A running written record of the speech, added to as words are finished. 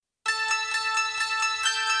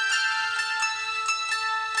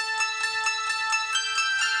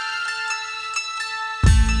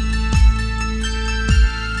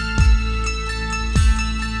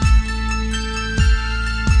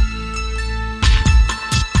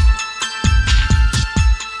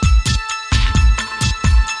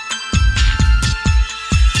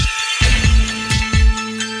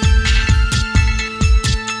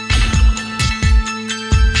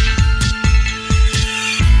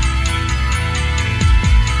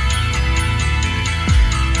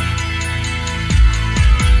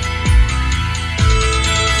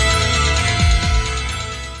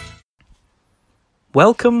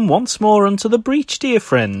Welcome once more unto the breach, dear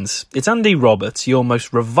friends. It's Andy Roberts, your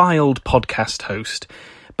most reviled podcast host,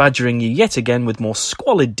 badgering you yet again with more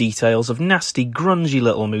squalid details of nasty, grungy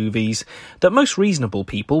little movies that most reasonable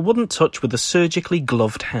people wouldn't touch with a surgically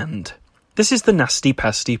gloved hand. This is the Nasty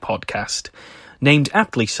Pasty podcast, named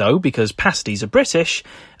aptly so because pasties are British,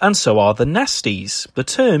 and so are the nasties, the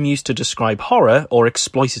term used to describe horror or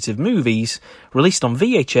exploitative movies released on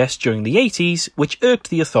VHS during the 80s, which irked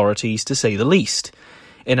the authorities to say the least.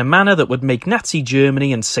 In a manner that would make Nazi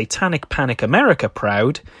Germany and Satanic Panic America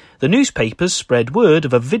proud, the newspapers spread word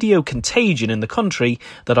of a video contagion in the country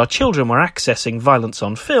that our children were accessing violence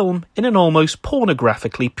on film in an almost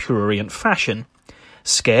pornographically prurient fashion.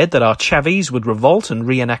 Scared that our chavies would revolt and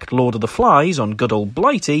reenact Lord of the Flies on good old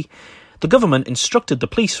Blighty, the government instructed the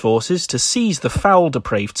police forces to seize the foul,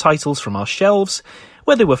 depraved titles from our shelves,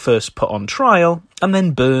 where they were first put on trial and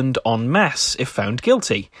then burned en masse if found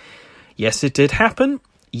guilty. Yes, it did happen.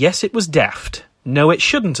 Yes, it was daft. No, it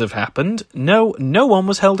shouldn't have happened. No one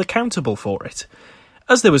was held accountable for it.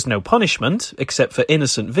 As there was no punishment, except for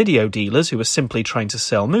innocent video dealers who were simply trying to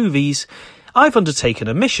sell movies, I've undertaken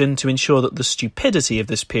a mission to ensure that the stupidity of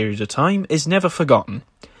this period of time is never forgotten.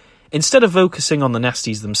 Instead of focusing on the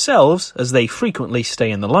nasties themselves, as they frequently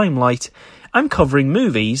stay in the limelight, I'm covering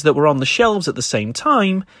movies that were on the shelves at the same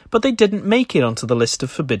time, but they didn't make it onto the list of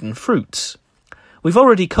forbidden fruits. We've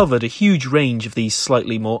already covered a huge range of these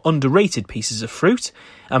slightly more underrated pieces of fruit,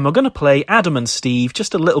 and we're going to play Adam and Steve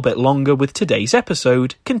just a little bit longer with today's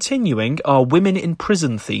episode, continuing our Women in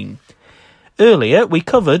Prison theme. Earlier, we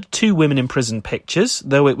covered 2 women in prison pictures,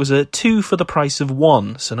 though it was a 2 for the price of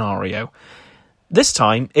 1 scenario. This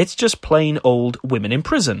time, it's just plain old women in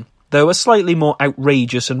prison, though a slightly more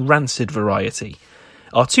outrageous and rancid variety.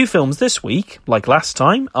 Our 2 films this week, like last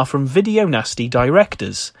time, are from video nasty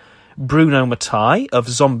directors. Bruno Mattei, of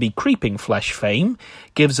Zombie Creeping Flesh fame,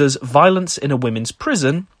 gives us Violence in a Women's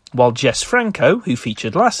Prison, while Jess Franco, who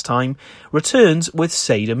featured last time, returns with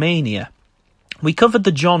Sadomania. We covered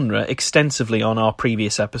the genre extensively on our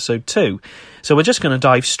previous episode too, so we're just going to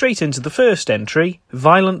dive straight into the first entry,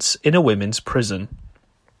 Violence in a Women's Prison.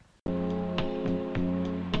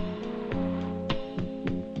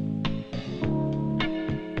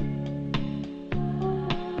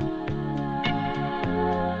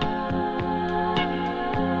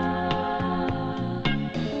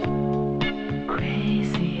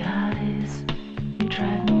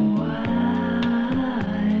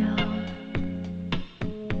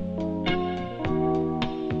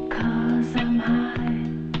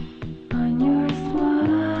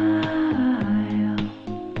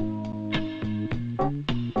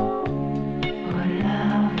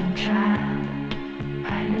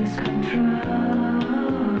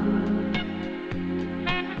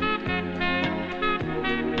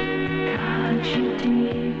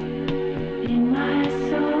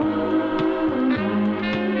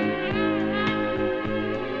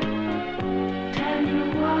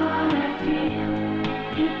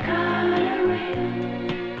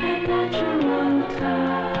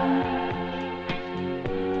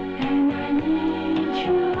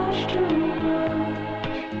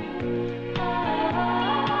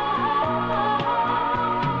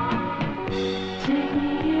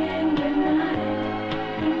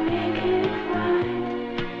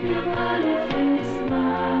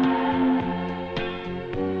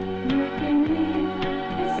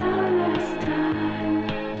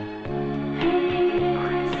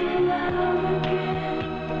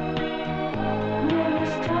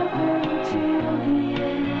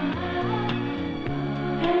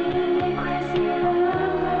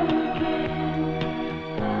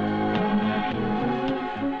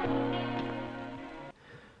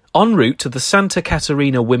 En route to the Santa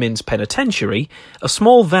Catarina Women's Penitentiary, a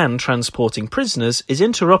small van transporting prisoners is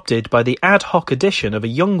interrupted by the ad hoc addition of a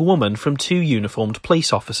young woman from 2 uniformed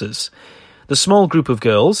police officers. The small group of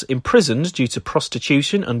girls, imprisoned due to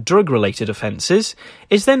prostitution and drug-related offences,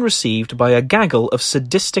 is then received by a gaggle of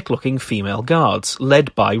sadistic-looking female guards,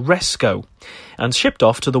 led by Resco, and shipped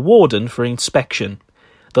off to the warden for inspection.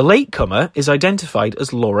 The latecomer is identified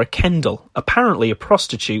as Laura Kendall, apparently a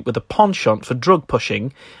prostitute with a penchant for drug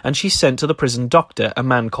pushing, and she's sent to the prison doctor, a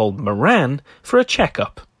man called Moran, for a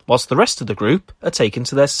checkup, whilst the rest of the group are taken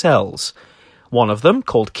to their cells. One of them,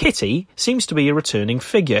 called Kitty, seems to be a returning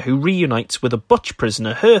figure who reunites with a butch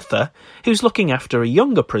prisoner, Hertha, who's looking after a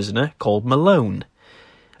younger prisoner called Malone.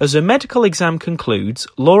 As her medical exam concludes,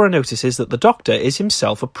 Laura notices that the doctor is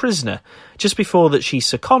himself a prisoner, just before that she's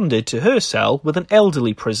seconded to her cell with an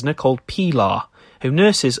elderly prisoner called Pilar, who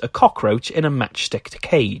nurses a cockroach in a matchstick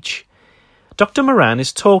cage. Dr. Moran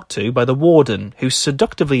is talked to by the warden, who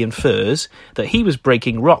seductively infers that he was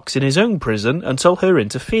breaking rocks in his own prison until her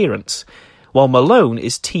interference, while Malone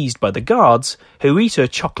is teased by the guards, who eat her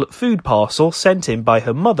chocolate food parcel sent in by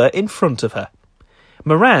her mother in front of her.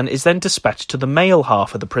 Moran is then dispatched to the male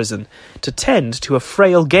half of the prison to tend to a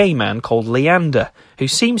frail gay man called Leander, who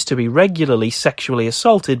seems to be regularly sexually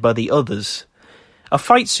assaulted by the others. A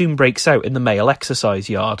fight soon breaks out in the male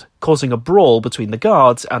exercise yard, causing a brawl between the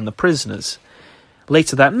guards and the prisoners.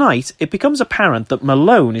 Later that night, it becomes apparent that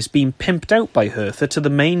Malone is being pimped out by Hertha to the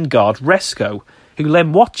main guard Resco, who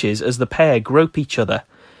then watches as the pair grope each other.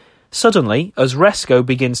 Suddenly, as Resco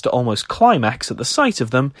begins to almost climax at the sight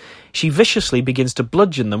of them, she viciously begins to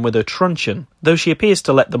bludgeon them with her truncheon, though she appears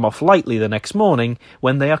to let them off lightly the next morning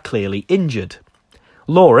when they are clearly injured.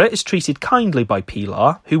 Laura is treated kindly by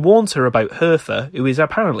Pilar, who warns her about Hertha, who is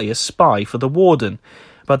apparently a spy for the warden,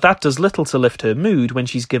 but that does little to lift her mood when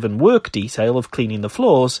she's given work detail of cleaning the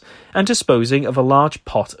floors and disposing of a large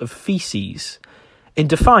pot of feces. In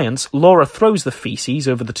defiance, Laura throws the feces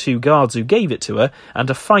over the two guards who gave it to her, and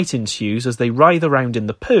a fight ensues as they writhe around in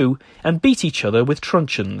the poo and beat each other with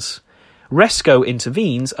truncheons. Resco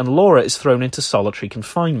intervenes and Laura is thrown into solitary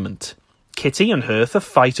confinement. Kitty and Hertha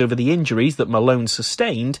fight over the injuries that Malone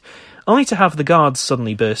sustained, only to have the guards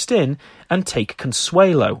suddenly burst in and take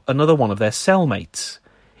Consuelo, another one of their cellmates.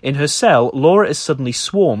 In her cell, Laura is suddenly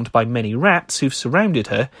swarmed by many rats who've surrounded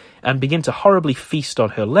her and begin to horribly feast on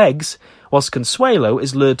her legs, whilst Consuelo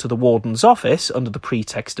is lured to the warden's office under the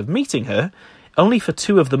pretext of meeting her, only for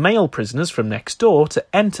two of the male prisoners from next door to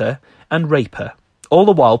enter and rape her, all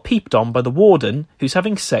the while peeped on by the warden, who's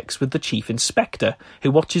having sex with the chief inspector, who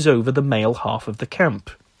watches over the male half of the camp.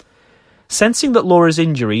 Sensing that Laura's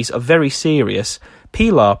injuries are very serious,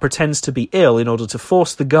 Pilar pretends to be ill in order to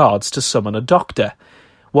force the guards to summon a doctor.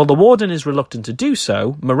 While the warden is reluctant to do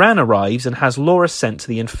so, Moran arrives and has Laura sent to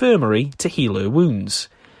the infirmary to heal her wounds.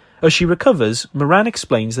 As she recovers, Moran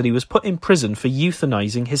explains that he was put in prison for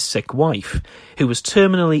euthanizing his sick wife, who was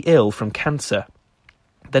terminally ill from cancer.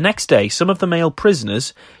 The next day, some of the male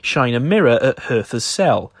prisoners shine a mirror at Hertha's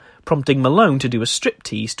cell, prompting Malone to do a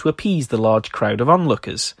striptease to appease the large crowd of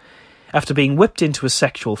onlookers. After being whipped into a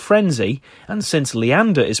sexual frenzy, and since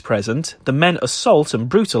Leander is present, the men assault and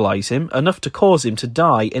brutalise him enough to cause him to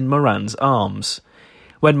die in Moran's arms.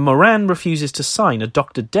 When Moran refuses to sign a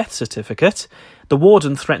doctored death certificate, the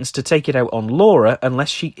warden threatens to take it out on Laura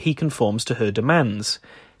unless he conforms to her demands,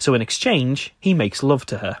 so in exchange, he makes love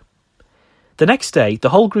to her. The next day, the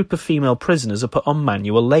whole group of female prisoners are put on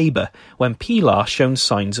manual labour, when Pilar shows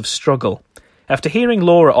signs of struggle. After hearing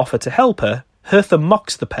Laura offer to help her, Hertha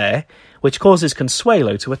mocks the pair, which causes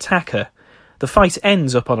Consuelo to attack her. The fight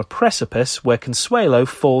ends up on a precipice where Consuelo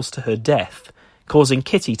falls to her death, causing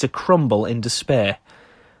Kitty to crumble in despair.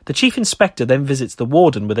 The chief inspector then visits the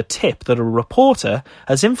warden with a tip that a reporter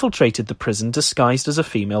has infiltrated the prison disguised as a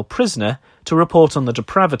female prisoner to report on the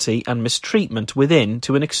depravity and mistreatment within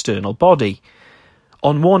to an external body.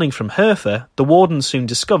 On warning from Hertha, the warden soon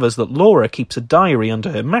discovers that Laura keeps a diary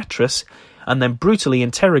under her mattress and then brutally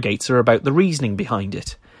interrogates her about the reasoning behind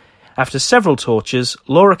it. After several tortures,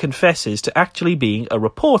 Laura confesses to actually being a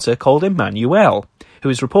reporter called Emmanuel, who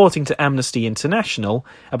is reporting to Amnesty International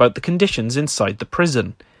about the conditions inside the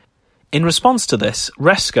prison. In response to this,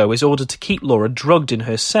 Resco is ordered to keep Laura drugged in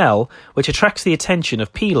her cell, which attracts the attention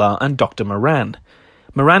of Pilar and Dr. Moran.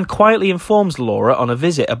 Moran quietly informs Laura on a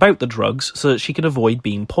visit about the drugs so that she can avoid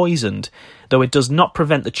being poisoned, though it does not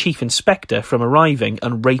prevent the chief inspector from arriving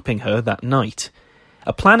and raping her that night.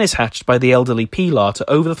 A plan is hatched by the elderly Pilar to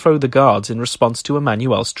overthrow the guards in response to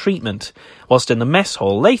Emmanuel's treatment, whilst in the mess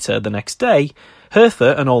hall later the next day,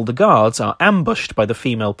 Hertha and all the guards are ambushed by the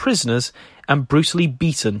female prisoners and brutally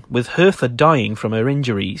beaten, with Hertha dying from her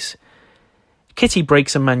injuries. Kitty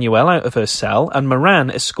breaks Emmanuel out of her cell, and Moran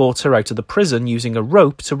escorts her out of the prison using a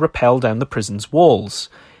rope to rappel down the prison's walls.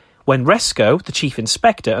 When Resco, the chief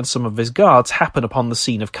inspector, and some of his guards happen upon the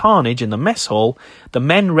scene of carnage in the mess hall, the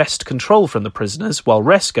men wrest control from the prisoners, while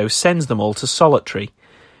Resco sends them all to solitary.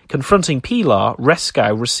 Confronting Pilar,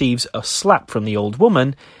 Resco receives a slap from the old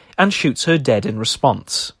woman and shoots her dead in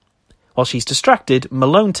response. While she's distracted,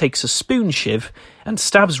 Malone takes a spoon shiv and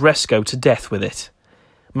stabs Resco to death with it.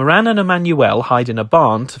 Moran and Emmanuel hide in a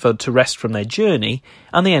barn to rest from their journey,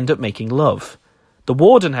 and they end up making love. The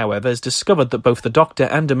warden, however, has discovered that both the doctor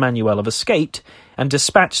and Emmanuel have escaped, and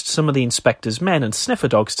dispatched some of the inspector's men and sniffer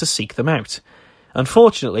dogs to seek them out.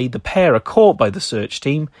 Unfortunately, the pair are caught by the search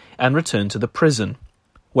team and return to the prison,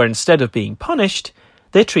 where instead of being punished,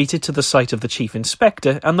 they're treated to the sight of the chief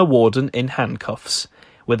inspector and the warden in handcuffs,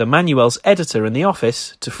 with Emmanuel's editor in the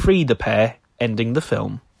office to free the pair, ending the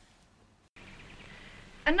film.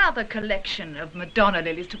 Another collection of Madonna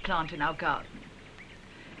lilies to plant in our garden.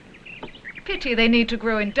 Pity they need to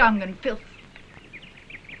grow in dung and filth.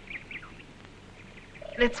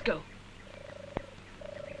 Let's go.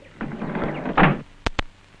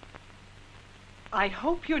 I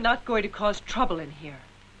hope you're not going to cause trouble in here.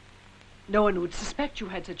 No one would suspect you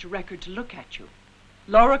had such a record to look at you.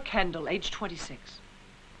 Laura Kendall, age 26.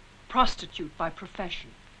 Prostitute by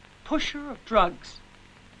profession. Pusher of drugs.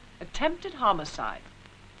 Attempted homicide.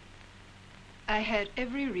 I had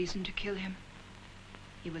every reason to kill him.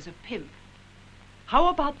 He was a pimp. How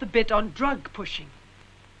about the bit on drug pushing?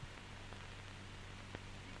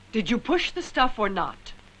 Did you push the stuff or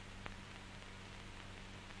not?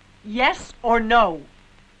 Yes or no?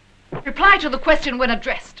 Reply to the question when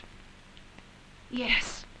addressed.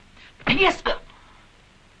 Yes. Yes, Bill.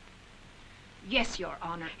 Yes, Your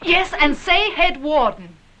Honor. Yes, and say Head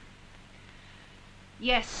Warden.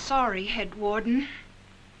 Yes, sorry, Head Warden.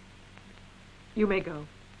 You may go.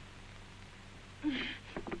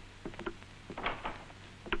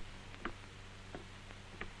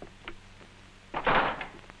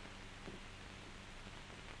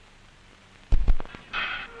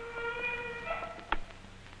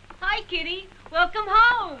 Hi, Kitty. Welcome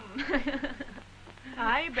home.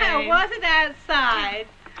 Hi, babe. How was it outside?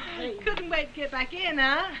 Couldn't wait to get back in,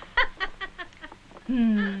 huh?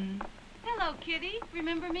 Hello, Kitty.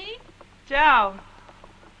 Remember me? Joe.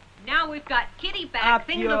 Now we've got Kitty back. Up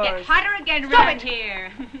Things will get yours. hotter again Stop around it.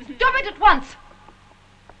 here. Stop it at once!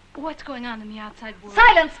 What's going on in the outside world?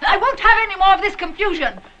 Silence! I won't have any more of this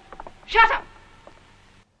confusion! Shut up!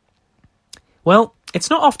 Well,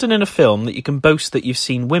 it's not often in a film that you can boast that you've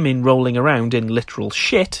seen women rolling around in literal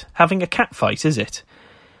shit having a catfight, is it?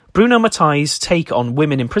 Bruno Mattei's take on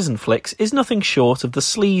women in prison flicks is nothing short of the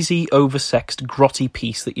sleazy, oversexed, grotty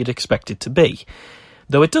piece that you'd expect it to be.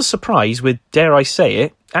 Though it does surprise with, dare I say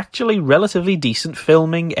it, actually relatively decent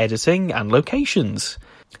filming, editing, and locations.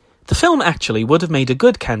 The film actually would have made a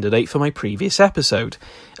good candidate for my previous episode,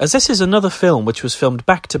 as this is another film which was filmed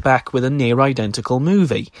back-to-back with a near-identical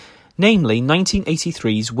movie, namely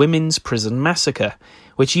 1983's Women's Prison Massacre,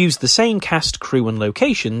 which used the same cast, crew and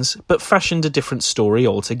locations, but fashioned a different story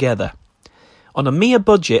altogether. On a mere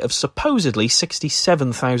budget of supposedly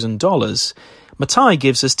 $67,000, Mattei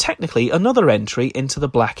gives us technically another entry into the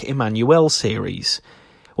Black Emanuelle series.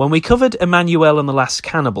 When we covered Emanuelle and the Last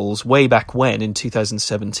Cannibals way back when in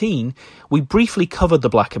 2017, we briefly covered the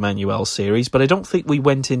Black Emanuelle series, but I don't think we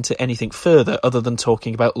went into anything further other than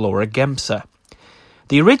talking about Laura Gemser.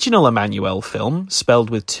 The original Emanuelle film, spelled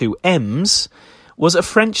with two M's, was a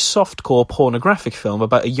French softcore pornographic film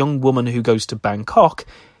about a young woman who goes to Bangkok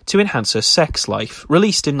to enhance her sex life,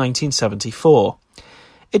 released in 1974.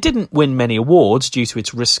 It didn't win many awards due to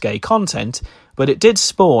its risque content, but it did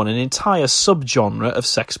spawn an entire subgenre of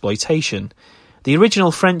sexploitation. The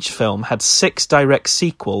original French film had 6 direct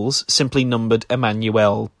sequels, simply numbered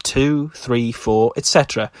Emanuelle 2, 3, 4,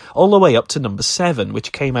 etc., all the way up to number 7,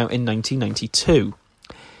 which came out in 1992.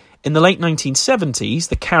 In the late 1970s,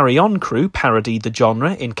 the Carry On crew parodied the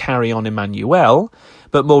genre in Carry On Emanuelle,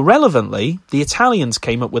 but more relevantly, the Italians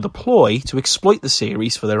came up with a ploy to exploit the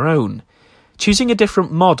series for their own. Choosing a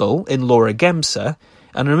different model in Laura Gemser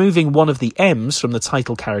and removing one of the M's from the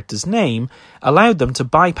title character's name allowed them to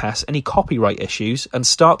bypass any copyright issues and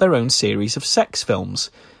start their own series of sex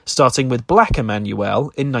films, starting with Black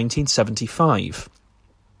Emanuelle in 1975.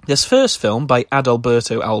 This first film, by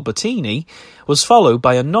Adalberto Albertini, was followed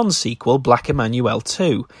by a non-sequel, Black Emanuelle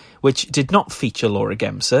 2, which did not feature Laura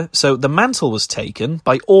Gemser, so the mantle was taken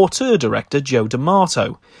by auteur director Joe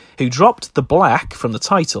D'Amato, who dropped the black from the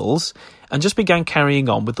titles and just began carrying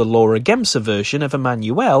on with the Laura Gemser version of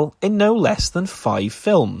Emanuelle in no less than 5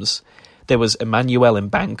 films. There was Emanuelle in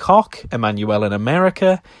Bangkok, Emanuelle in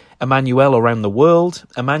America, Emanuelle Around the World,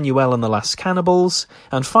 Emanuelle and the Last Cannibals,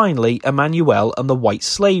 and finally Emanuelle and the White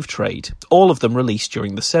Slave Trade, all of them released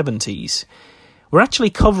during the 70s. We're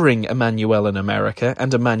actually covering Emanuelle in America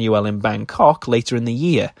and Emanuelle in Bangkok later in the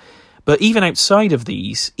year, but even outside of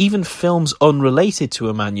these, even films unrelated to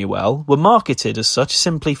Emanuelle were marketed as such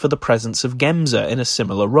simply for the presence of Gemser in a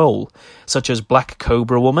similar role, such as Black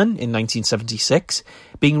Cobra Woman in 1976,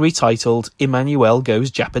 being retitled Emanuelle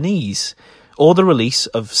Goes Japanese, or the release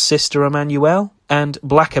of Sister Emanuelle and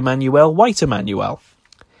Black Emanuelle, White Emanuelle.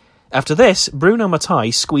 After this, Bruno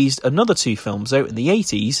Mattei squeezed another 2 films out in the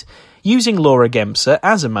 80s, using Laura Gemser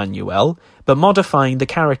as Emanuelle, but modifying the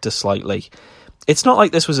character slightly. It's not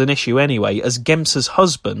like this was an issue anyway, as Gemser's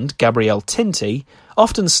husband, Gabriel Tinti,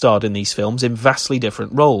 often starred in these films in vastly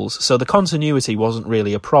different roles, so the continuity wasn't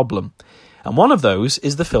really a problem. And one of those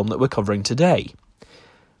is the film that we're covering today.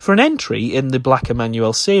 For an entry in the Black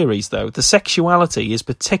Emmanuel series, though, the sexuality is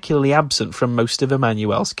particularly absent from most of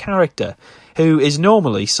Emmanuel's character, who is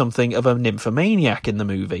normally something of a nymphomaniac in the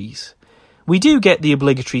movies. We do get the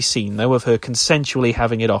obligatory scene, though, of her consensually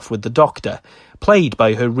having it off with the Doctor, played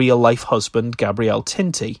by her real-life husband, Gabrielle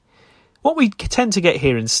Tinty. What we tend to get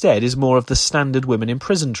here instead is more of the standard women in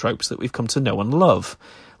prison tropes that we've come to know and love,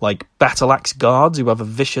 like battle-axe guards who have a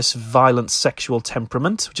vicious, violent sexual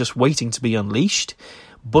temperament just waiting to be unleashed,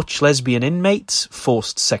 butch lesbian inmates,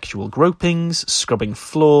 forced sexual gropings, scrubbing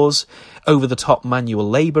floors, over-the-top manual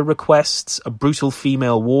labour requests, a brutal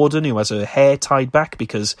female warden who has her hair tied back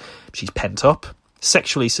because she's pent up,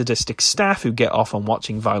 sexually sadistic staff who get off on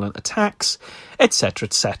watching violent attacks, etc,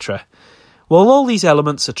 etc. While all these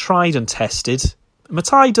elements are tried and tested,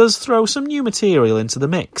 Mattei does throw some new material into the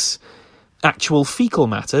mix, actual fecal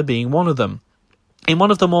matter being one of them. In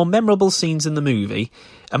one of the more memorable scenes in the movie,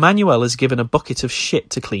 Emmanuel is given a bucket of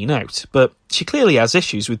shit to clean out, but she clearly has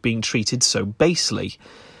issues with being treated so basely.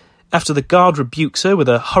 After the guard rebukes her with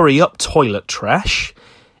a hurry-up toilet trash,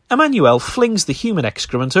 Emmanuel flings the human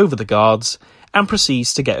excrement over the guards and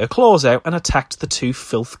proceeds to get her claws out and attack the two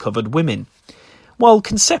filth-covered women. While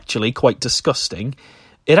conceptually quite disgusting,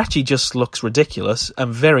 it actually just looks ridiculous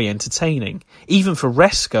and very entertaining, even for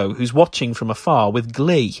Resco, who's watching from afar with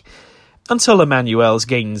glee. Until Emmanuel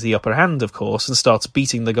gains the upper hand, of course, and starts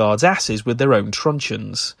beating the guards' asses with their own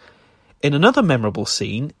truncheons. In another memorable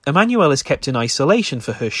scene, Emmanuel is kept in isolation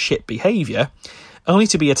for her shit behaviour, only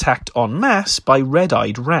to be attacked en masse by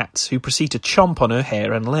red-eyed rats who proceed to chomp on her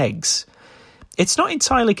hair and legs. It's not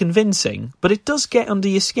entirely convincing, but it does get under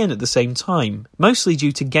your skin at the same time, mostly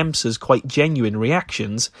due to Gemsa's quite genuine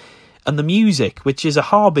reactions, and the music, which is a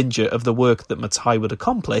harbinger of the work that Mattei would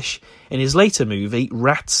accomplish in his later movie,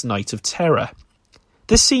 Rat's Night of Terror.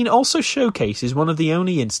 This scene also showcases one of the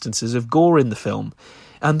only instances of gore in the film,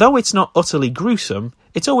 and though it's not utterly gruesome,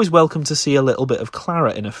 it's always welcome to see a little bit of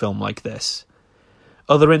claret in a film like this.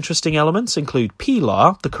 Other interesting elements include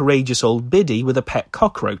Pilar, the courageous old biddy with a pet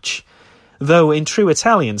cockroach, though in true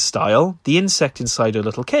Italian style, the insect inside her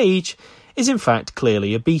little cage is in fact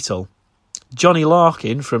clearly a beetle. Johnny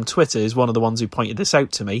Larkin from Twitter is one of the ones who pointed this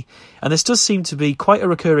out to me, and this does seem to be quite a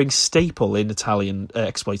recurring staple in Italian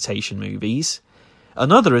exploitation movies.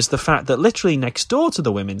 Another is the fact that literally next door to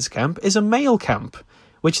the women's camp is a male camp,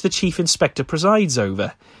 which the chief inspector presides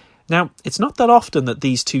over. Now, it's not that often that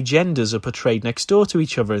these two genders are portrayed next door to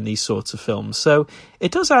each other in these sorts of films, so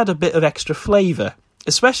it does add a bit of extra flavour,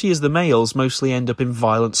 especially as the males mostly end up in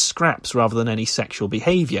violent scraps rather than any sexual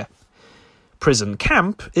behaviour. Prison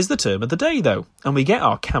camp is the term of the day, though, and we get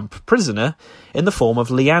our camp prisoner in the form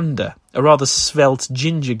of Leander, a rather svelte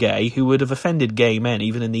ginger gay who would have offended gay men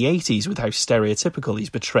even in the 80s with how stereotypical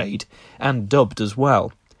he's portrayed, and dubbed as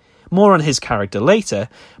well. More on his character later,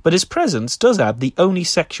 but his presence does add the only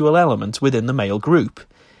sexual element within the male group,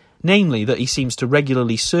 namely that he seems to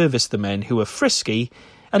regularly service the men who are frisky,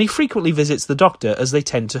 and he frequently visits the Doctor as they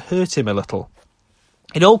tend to hurt him a little.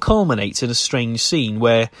 It all culminates in a strange scene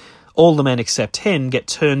where all the men except him get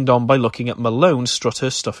turned on by looking at Malone strut her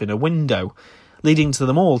stuff in a window, leading to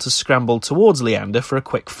them all to scramble towards Leander for a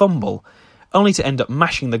quick fumble, only to end up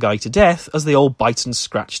mashing the guy to death as they all bite and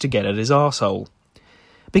scratch to get at his arsehole.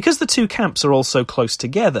 Because the two camps are all so close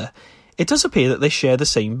together, it does appear that they share the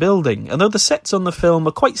same building, and though the sets on the film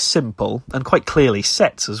are quite simple, and quite clearly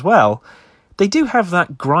sets as well, they do have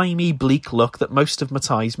that grimy, bleak look that most of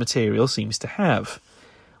Mattei's material seems to have.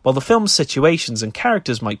 While the film's situations and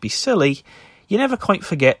characters might be silly, you never quite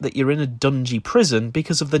forget that you're in a dungy prison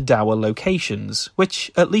because of the dour locations,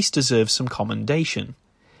 which at least deserves some commendation.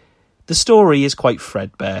 The story is quite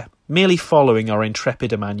threadbare, merely following our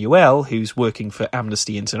intrepid Emmanuel, who's working for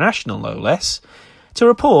Amnesty International no less, to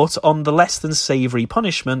report on the less than savoury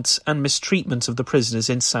punishment and mistreatment of the prisoners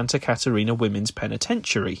in Santa Caterina Women's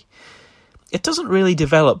Penitentiary. It doesn't really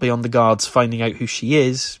develop beyond the guards finding out who she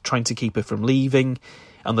is, trying to keep her from leaving,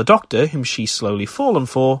 and the Doctor, whom she's slowly fallen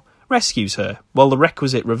for, rescues her, while the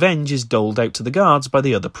requisite revenge is doled out to the guards by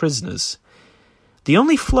the other prisoners. The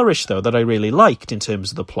only flourish, though, that I really liked in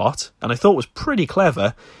terms of the plot, and I thought was pretty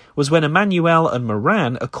clever, was when Emmanuel and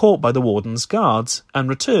Moran are caught by the warden's guards and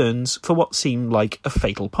returns for what seemed like a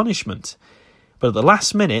fatal punishment. But at the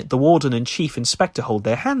last minute, the warden and chief inspector hold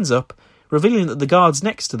their hands up, revealing that the guards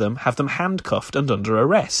next to them have them handcuffed and under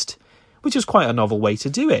arrest, which was quite a novel way to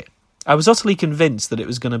do it. I was utterly convinced that it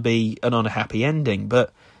was going to be an unhappy ending,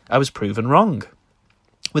 but I was proven wrong.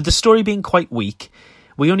 With the story being quite weak,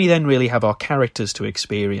 we only then really have our characters to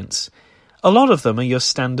experience. A lot of them are your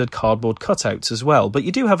standard cardboard cutouts as well, but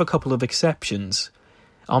you do have a couple of exceptions.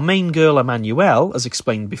 Our main girl, Emmanuelle, as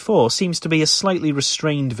explained before, seems to be a slightly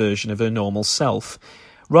restrained version of her normal self,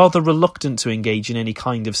 rather reluctant to engage in any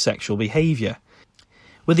kind of sexual behaviour.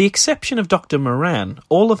 With the exception of Dr. Moran,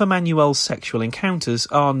 all of Emmanuelle's sexual encounters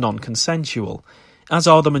are non-consensual, as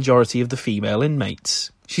are the majority of the female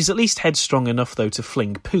inmates. She's at least headstrong enough, though, to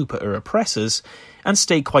fling poop at her oppressors, and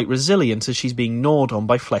stay quite resilient as she's being gnawed on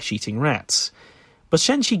by flesh-eating rats. But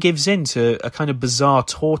then she gives in to a kind of bizarre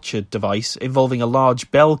torture device involving a large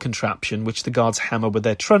bell contraption which the guards hammer with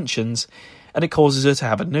their truncheons, and it causes her to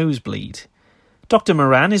have a nosebleed. Dr.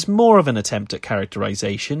 Moran is more of an attempt at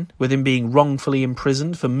characterisation, with him being wrongfully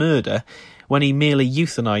imprisoned for murder when he merely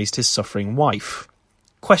euthanised his suffering wife.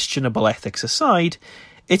 Questionable ethics aside,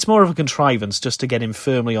 it's more of a contrivance just to get him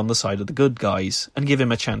firmly on the side of the good guys and give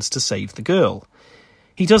him a chance to save the girl.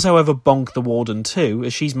 He does, however, bonk the warden too,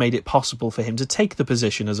 as she's made it possible for him to take the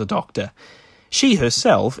position as a doctor. She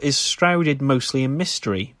herself is shrouded mostly in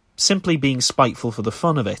mystery, simply being spiteful for the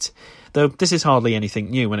fun of it, though this is hardly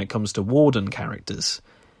anything new when it comes to warden characters.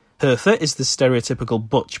 Hertha is the stereotypical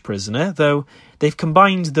butch prisoner, though they've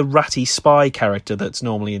combined the ratty spy character that's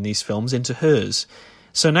normally in these films into hers.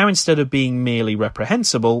 So now instead of being merely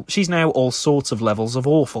reprehensible, she's now all sorts of levels of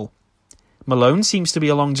awful. Malone seems to be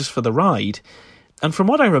along just for the ride, and from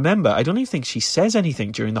what I remember, I don't even think she says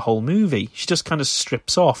anything during the whole movie. She just kind of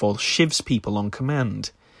strips off or shivs people on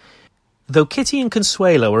command. Though Kitty and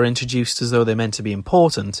Consuelo are introduced as though they're meant to be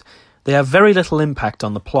important, they have very little impact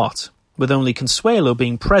on the plot, with only Consuelo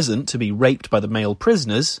being present to be raped by the male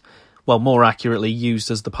prisoners, well, more accurately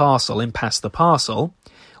used as the parcel in Pass the Parcel,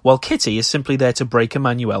 while Kitty is simply there to break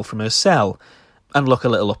Emmanuelle from her cell, and look a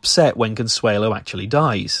little upset when Consuelo actually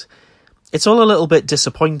dies. It's all a little bit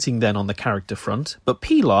disappointing then on the character front, but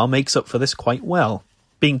Pilar makes up for this quite well.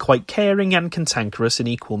 Being quite caring and cantankerous in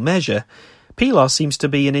equal measure, Pilar seems to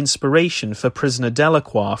be an inspiration for Prisoner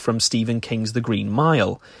Delacroix from Stephen King's The Green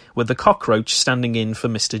Mile, with the cockroach standing in for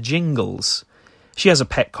Mr. Jingles. She has a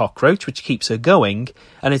pet cockroach which keeps her going,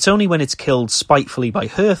 and it's only when it's killed spitefully by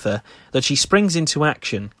Hertha that she springs into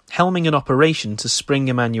action, helming an operation to spring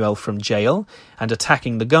Emmanuelle from jail and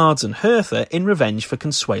attacking the guards and Hertha in revenge for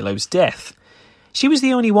Consuelo's death. She was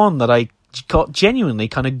the only one that I got genuinely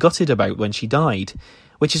kind of gutted about when she died,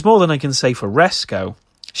 which is more than I can say for Resco.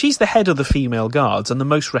 She's the head of the female guards and the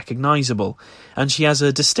most recognisable, and she has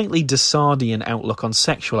a distinctly Desardian outlook on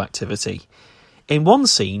sexual activity. In one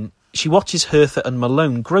scene, she watches Hertha and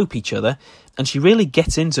Malone grope each other, and she really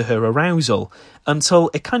gets into her arousal, until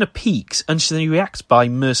it kind of peaks, and she reacts by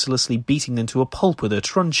mercilessly beating them to a pulp with her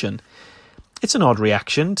truncheon. It's an odd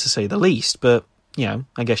reaction, to say the least, but,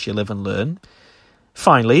 I guess you live and learn.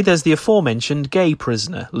 Finally, there's the aforementioned gay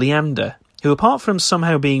prisoner, Leander, who, apart from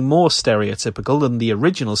somehow being more stereotypical than the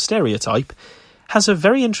original stereotype, has a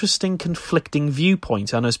very interesting conflicting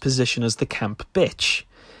viewpoint on his position as the camp bitch.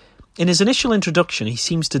 In his initial introduction, he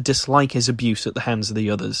seems to dislike his abuse at the hands of the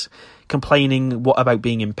others, complaining about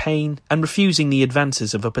being in pain and refusing the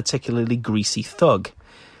advances of a particularly greasy thug.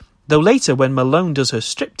 Though later, when Malone does her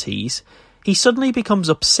striptease, he suddenly becomes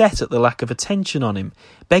upset at the lack of attention on him,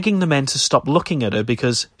 begging the men to stop looking at her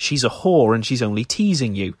because she's a whore and she's only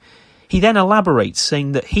teasing you. He then elaborates,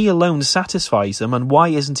 saying that he alone satisfies them and why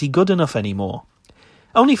isn't he good enough anymore?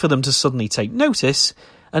 Only for them to suddenly take notice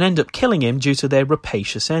and end up killing him due to their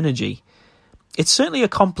rapacious energy. It's certainly a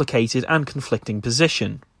complicated and conflicting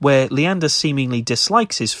position, where Leander seemingly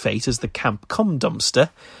dislikes his fate as the camp cum dumpster,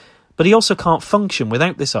 but he also can't function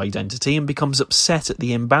without this identity and becomes upset at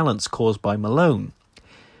the imbalance caused by Malone.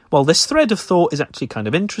 While this thread of thought is actually kind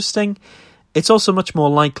of interesting, it's also much more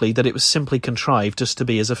likely that it was simply contrived just to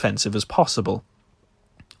be as offensive as possible.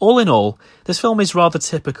 All in all, this film is rather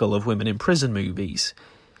typical of women in prison movies.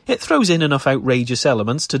 It throws in enough outrageous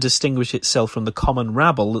elements to distinguish itself from the common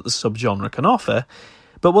rabble that the subgenre can offer,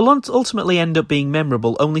 but will ultimately end up being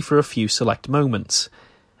memorable only for a few select moments.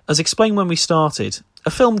 As explained when we started,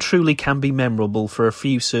 a film truly can be memorable for a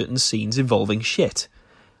few certain scenes involving shit.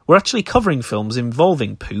 We're actually covering films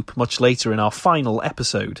involving poop much later in our final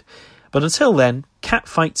episode, but until then,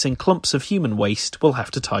 catfights and clumps of human waste will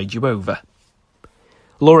have to tide you over.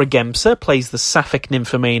 Laura Gemser plays the sapphic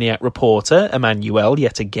nymphomaniac reporter, Emmanuelle,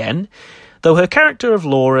 yet again, though her character of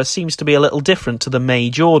Laura seems to be a little different to the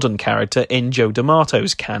May Jordan character in Joe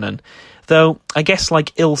D'Amato's canon, though I guess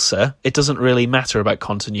like Ilsa, it doesn't really matter about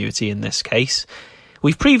continuity in this case.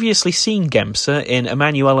 We've previously seen Gemser in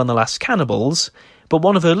Emmanuelle and the Last Cannibals, but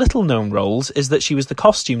one of her little-known roles is that she was the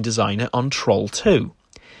costume designer on Troll 2.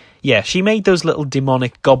 Yeah, she made those little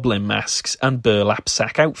demonic goblin masks and burlap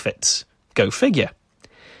sack outfits. Go figure.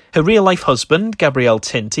 Her real-life husband, Gabriel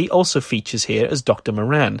Tinti, also features here as Dr.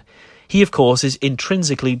 Moran. He, of course, is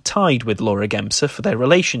intrinsically tied with Laura Gemser for their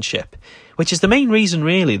relationship, which is the main reason,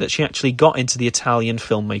 really, that she actually got into the Italian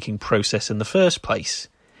filmmaking process in the first place.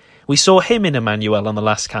 We saw him in Emmanuelle and the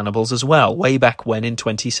Last Cannibals as well, way back when in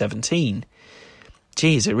 2017.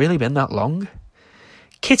 Gee, has it really been that long?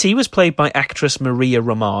 Kitty was played by actress Maria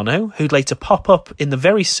Romano, who'd later pop up in the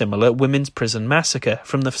very similar Women's Prison Massacre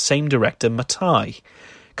from the same director Mattei.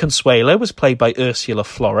 Consuelo was played by Ursula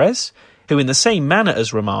Flores, who in the same manner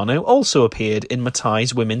as Romano also appeared in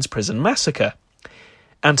Mattei's Women's Prison Massacre.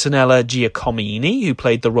 Antonella Giacomini, who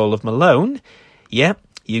played the role of Malone,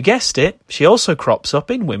 you guessed it, she also crops up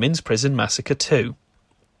in Women's Prison Massacre 2.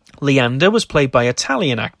 Leander was played by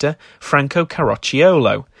Italian actor Franco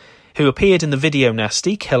Carocciolo, who appeared in the video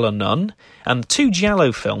nasty Killer Nun and the two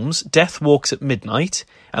giallo films Death Walks at Midnight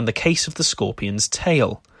and The Case of the Scorpion's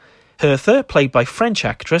Tail. Hertha, played by French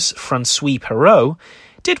actress Françoise Perrault,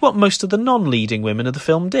 did what most of the non-leading women of the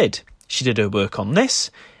film did. She did her work on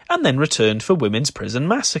this, and then returned for Women's Prison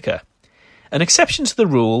Massacre. An exception to the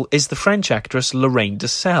rule is the French actress Lorraine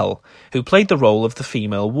Desselle, who played the role of the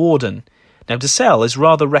female warden. Now, Desselle is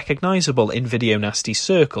rather recognisable in video nasty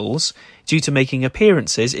circles due to making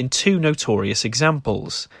appearances in two notorious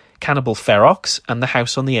examples, Cannibal Ferox and The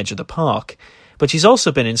House on the Edge of the Park. But she's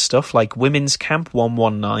also been in stuff like Women's Camp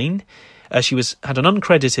 119, she had an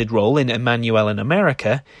uncredited role in Emmanuelle in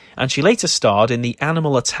America, and she later starred in the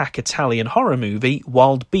animal attack Italian horror movie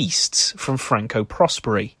Wild Beasts from Franco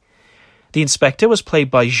Prosperi. The inspector was played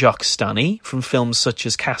by Jacques Stani from films such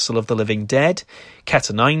as Castle of the Living Dead, Cat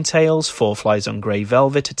o' Nine Tails, Four Flies on Grey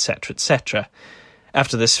Velvet, etc., etc.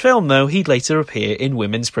 After this film, though, he'd later appear in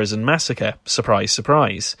Women's Prison Massacre, surprise,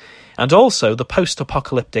 surprise, and also the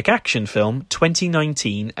post-apocalyptic action film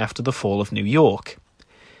 2019 After the Fall of New York.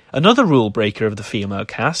 Another rule-breaker of the female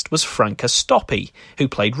cast was Franca Stoppi, who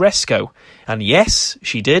played Resco, and yes,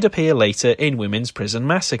 she did appear later in Women's Prison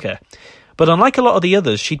Massacre. But unlike a lot of the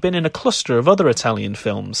others, she'd been in a cluster of other Italian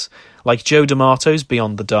films, like Joe D'Amato's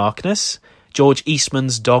Beyond the Darkness, George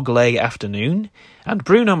Eastman's Dog-Lay Afternoon, and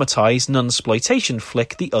Bruno Mattei's nunsploitation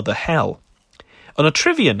flick The Other Hell. On a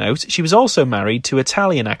trivia note, she was also married to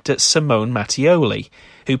Italian actor Simone Mattioli,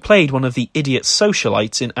 who played one of the idiot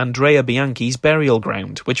socialites in Andrea Bianchi's Burial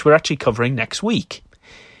Ground, which we're actually covering next week.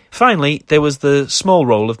 Finally, there was the small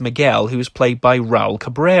role of Miguel, who was played by Raul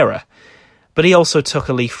Cabrera, but he also took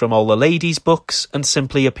a leaf from all the ladies' books and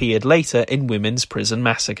simply appeared later in Women's Prison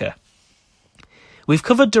Massacre. We've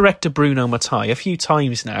covered director Bruno Mattei a few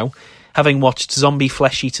times now, having watched Zombie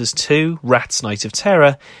Flesh Eaters 2, Rat's Night of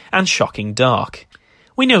Terror, and Shocking Dark.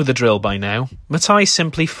 We know the drill by now. Mattei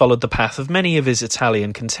simply followed the path of many of his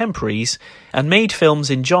Italian contemporaries and made films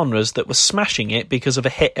in genres that were smashing it because of a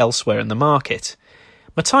hit elsewhere in the market.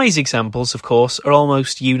 Mattei's examples, of course, are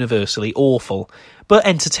almost universally awful, but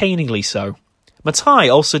entertainingly so. Mattei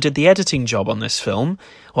also did the editing job on this film,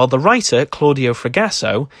 while the writer, Claudio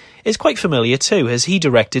Fragasso, is quite familiar too, as he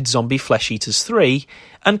directed Zombie Flesh Eaters 3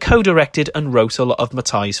 and co-directed and wrote a lot of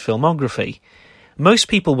Mattei's filmography. Most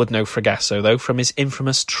people would know Fragasso, though, from his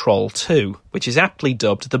infamous Troll 2, which is aptly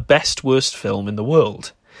dubbed the best worst film in the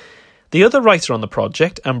world. The other writer on the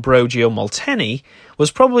project, Ambrogio Molteni,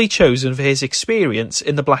 was probably chosen for his experience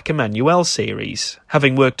in the Black Emmanuelle series,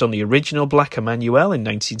 having worked on the original Black Emmanuelle in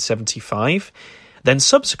 1975, then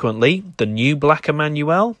subsequently the new Black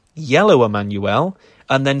Emmanuelle, Yellow Emmanuelle,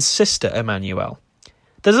 and then Sister Emmanuelle.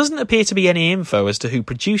 There doesn't appear to be any info as to who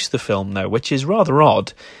produced the film, though, which is rather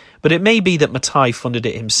odd, but it may be that Mattei funded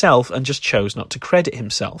it himself and just chose not to credit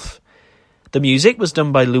himself. The music was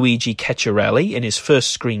done by Luigi Ceccarelli in his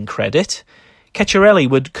first screen credit. Ceccarelli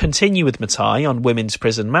would continue with Mattei on Women's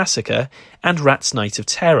Prison Massacre and Rat's Night of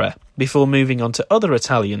Terror, before moving on to other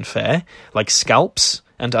Italian fare, like Scalps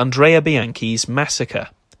and Andrea Bianchi's Massacre.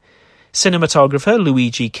 Cinematographer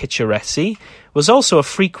Luigi Cicciaresi was also a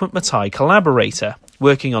frequent Mattei collaborator,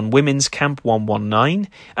 working on Women's Camp 119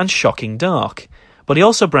 and Shocking Dark, but he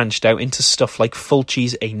also branched out into stuff like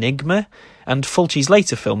Fulci's Enigma and Fulci's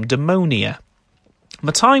later film Demonia.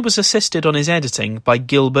 Mattei was assisted on his editing by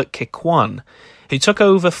Gilbert Kikwan, who took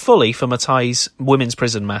over fully for Mattei's Women's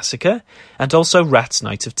Prison Massacre and also Rat's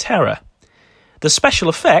Night of Terror. The special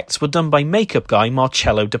effects were done by makeup guy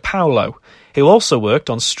Marcello De Paolo, who also worked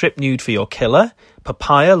on Strip Nude for Your Killer,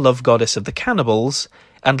 Papaya, Love Goddess of the Cannibals,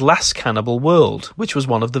 and Last Cannibal World, which was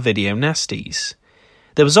one of the video nasties.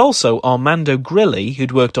 There was also Armando Grilli,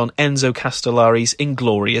 who'd worked on Enzo Castellari's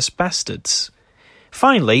Inglourious Bastards.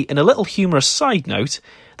 Finally, in a little humorous side note,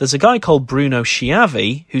 there's a guy called Bruno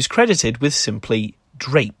Schiavi who's credited with simply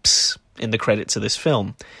Drapes in the credits of this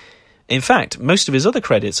film. In fact, most of his other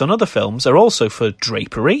credits on other films are also for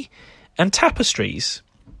drapery and tapestries.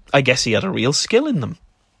 I guess he had a real skill in them.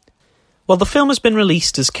 Well, the film has been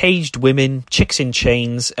released as Caged Women, Chicks in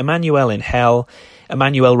Chains, Emmanuel in Hell,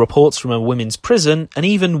 Emmanuel Reports from a Women's Prison, and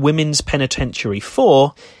even Women's Penitentiary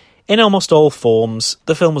 4. In almost all forms,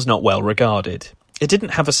 the film was not well regarded. It didn't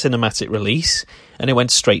have a cinematic release, and it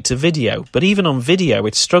went straight to video, but even on video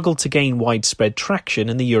it struggled to gain widespread traction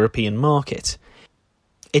in the European market.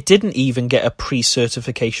 It didn't even get a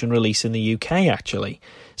pre-certification release in the UK, actually.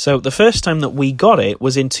 So the first time that we got it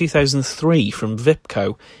was in 2003 from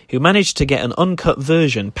Vipco, who managed to get an uncut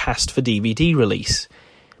version passed for DVD release.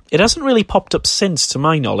 It hasn't really popped up since, to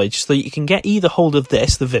my knowledge, so you can get either hold of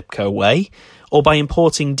this the Vipco way, or by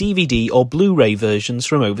importing DVD or Blu-ray versions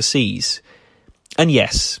from overseas. And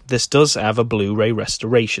yes, this does have a Blu-ray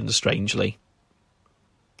restoration, strangely.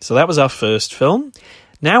 So that was our first film.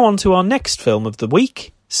 Now on to our next film of the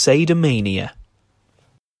week, Sadomania.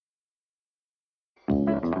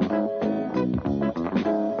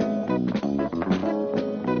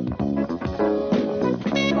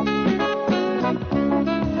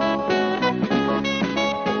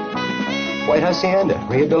 White Hacienda,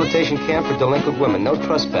 rehabilitation camp for delinquent women. No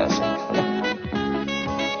trespassing.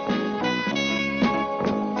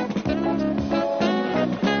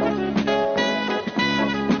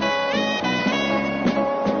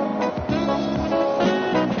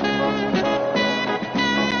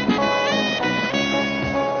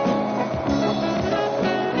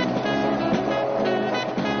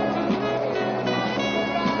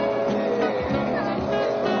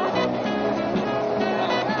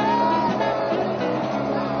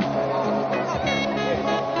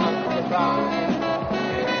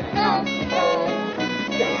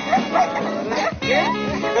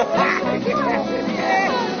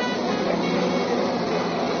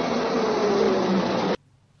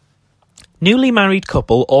 Newly married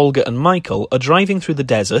couple Olga and Michael are driving through the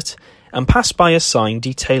desert and pass by a sign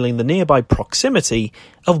detailing the nearby proximity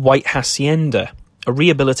of White Hacienda, a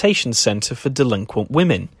rehabilitation centre for delinquent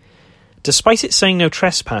women. Despite it saying no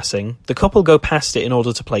trespassing, the couple go past it in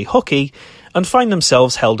order to play hooky and find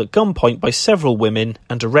themselves held at gunpoint by several women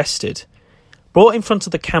and arrested. Brought in front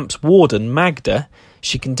of the camp's warden, Magda,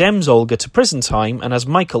 she condemns Olga to prison time and has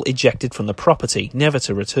Michael ejected from the property, never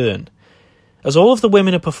to return. As all of the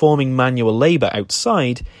women are performing manual labour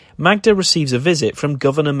outside, Magda receives a visit from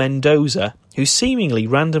Governor Mendoza, who seemingly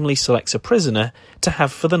randomly selects a prisoner to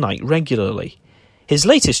have for the night regularly. His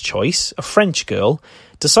latest choice, a French girl,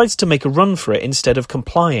 decides to make a run for it instead of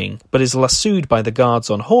complying, but is lassoed by the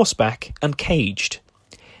guards on horseback and caged.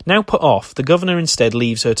 Now put off, the governor instead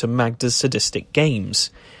leaves her to Magda's sadistic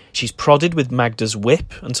games. She's prodded with Magda's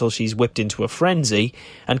whip until she's whipped into a frenzy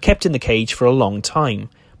and kept in the cage for a long time,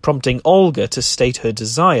 prompting Olga to state her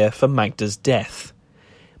desire for Magda's death.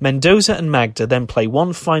 Mendoza and Magda then play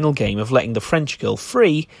one final game of letting the French girl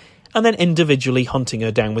free and then individually hunting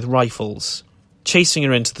her down with rifles. Chasing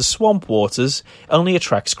her into the swamp waters only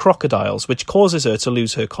attracts crocodiles, which causes her to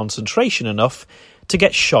lose her concentration enough to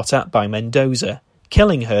get shot at by Mendoza,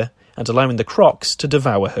 killing her and allowing the crocs to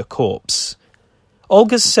devour her corpse.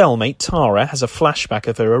 Olga's cellmate Tara has a flashback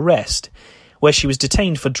of her arrest, where she was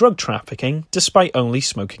detained for drug trafficking despite only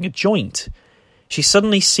smoking a joint. She's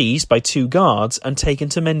suddenly seized by two guards and taken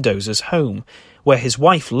to Mendoza's home, where his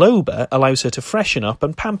wife Loba allows her to freshen up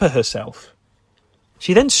and pamper herself.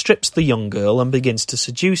 She then strips the young girl and begins to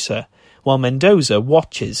seduce her, while Mendoza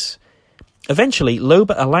watches. Eventually,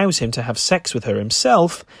 Loba allows him to have sex with her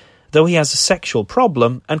himself, though he has a sexual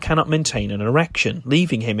problem and cannot maintain an erection,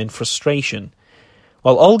 leaving him in frustration.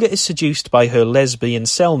 While Olga is seduced by her lesbian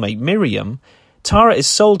cellmate Miriam, Tara is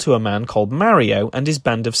sold to a man called Mario and his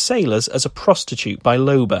band of sailors as a prostitute by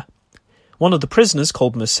Loba. One of the prisoners,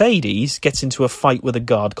 called Mercedes, gets into a fight with a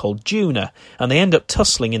guard called Juna, and they end up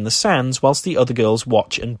tussling in the sands whilst the other girls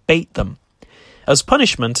watch and bait them. As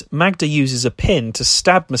punishment, Magda uses a pin to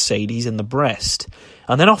stab Mercedes in the breast,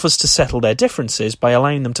 and then offers to settle their differences by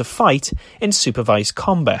allowing them to fight in supervised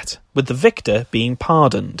combat, with the victor being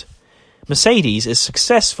pardoned. Mercedes is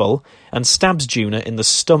successful and stabs Juna in the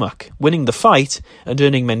stomach, winning the fight and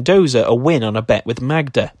earning Mendoza a win on a bet with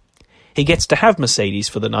Magda. He gets to have Mercedes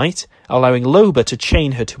for the night, allowing Loba to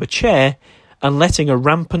chain her to a chair and letting a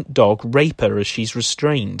rampant dog rape her as she's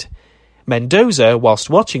restrained. Mendoza, whilst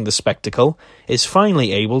watching the spectacle, is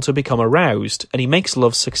finally able to become aroused, and he makes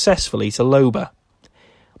love successfully to Loba.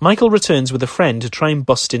 Michael returns with a friend to try and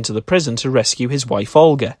bust into the prison to rescue his wife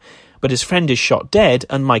Olga, but his friend is shot dead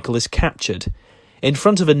and Michael is captured. In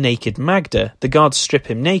front of a naked Magda, the guards strip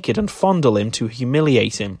him naked and fondle him to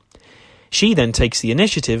humiliate him. She then takes the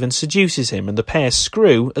initiative and seduces him, and the pair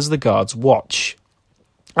screw as the guards watch.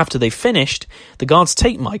 After they've finished, the guards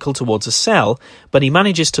take Michael towards a cell, but he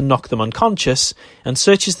manages to knock them unconscious and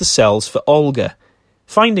searches the cells for Olga.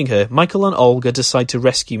 Finding her, Michael and Olga decide to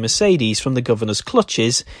rescue Mercedes from the governor's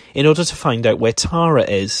clutches in order to find out where Tara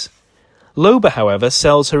is. Loba, however,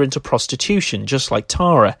 sells her into prostitution just like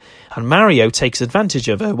Tara, and Mario takes advantage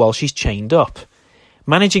of her while she's chained up.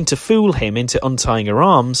 Managing to fool him into untying her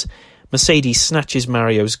arms, Mercedes snatches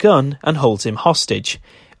Mario's gun and holds him hostage,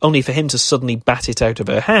 only for him to suddenly bat it out of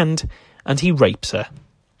her hand, and he rapes her.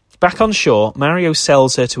 Back on shore, Mario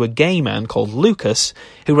sells her to a gay man called Lucas,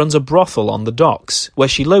 who runs a brothel on the docks, where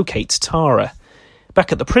she locates Tara.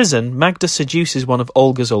 Back at the prison, Magda seduces one of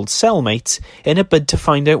Olga's old cellmates in a bid to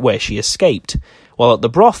find out where she escaped, while at the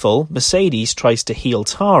brothel, Mercedes tries to heal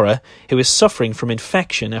Tara, who is suffering from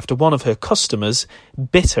infection after one of her customers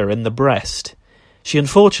bit her in the breast. She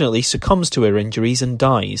unfortunately succumbs to her injuries and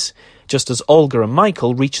dies, just as Olga and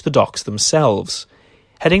Michael reach the docks themselves.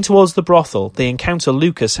 Heading towards the brothel, they encounter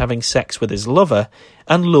Lucas having sex with his lover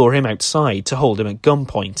and lure him outside to hold him at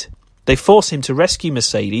gunpoint. They force him to rescue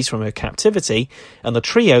Mercedes from her captivity, and the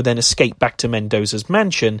trio then escape back to Mendoza's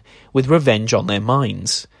mansion with revenge on their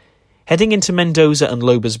minds. Heading into Mendoza and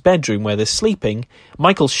Loba's bedroom where they're sleeping,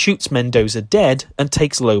 Michael shoots Mendoza dead and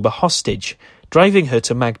takes Loba hostage, driving her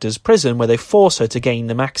to Magda's prison where they force her to gain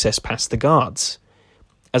them access past the guards.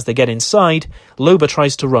 As they get inside, Loba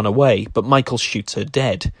tries to run away, but Michael shoots her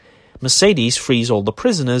dead. Mercedes frees all the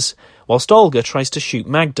prisoners, whilst Olga tries to shoot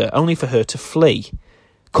Magda, only for her to flee.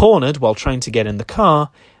 Cornered while trying to get in the car,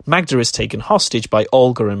 Magda is taken hostage by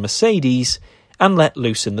Olga and Mercedes and let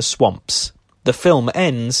loose in the swamps. The film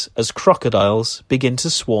ends as crocodiles begin to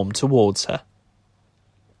swarm towards her.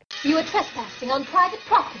 You are trespassing on private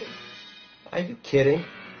property. Are you kidding?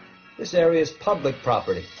 This area is public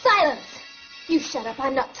property. Silence! You shut up,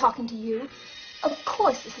 I'm not talking to you. Of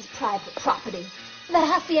course this is private property. The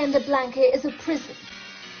Hacienda Blanca is a prison.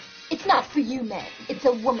 It's not for you men, it's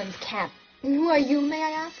a woman's camp. And who are you, may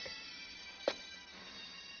I ask?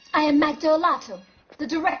 I am Magda Olato, the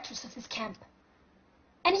directress of this camp.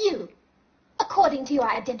 And you, according to your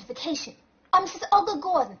identification, are Mrs. Olga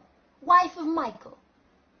Gordon, wife of Michael.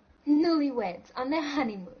 Newlyweds on their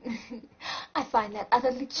honeymoon. I find that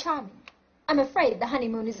utterly charming. I'm afraid the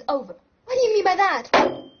honeymoon is over. What do you mean by that?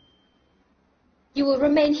 You will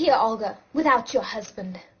remain here, Olga, without your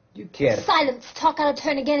husband. You can't. Silence! Talk out of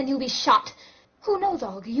turn again and you'll be shot. Who knows,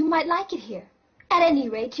 Olga? You might like it here. At any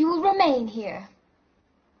rate, you will remain here.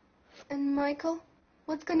 And Michael?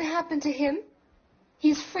 What's going to happen to him?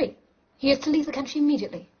 He is free. He is to leave the country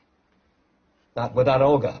immediately. Not without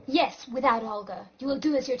Olga. Yes, without Olga. You will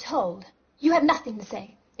do as you're told. You have nothing to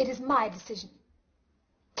say. It is my decision.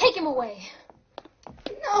 Take him away.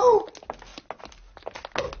 No!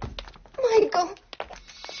 Michael.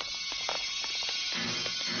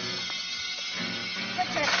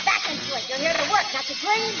 Put your back into it. You're here to work, not to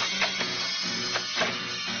dream.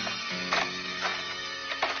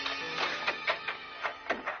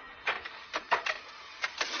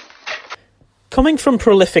 Coming from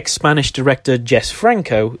prolific Spanish director Jess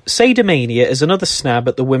Franco, Sadomania is another snab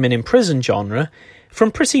at the women in prison genre from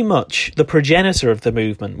pretty much the progenitor of the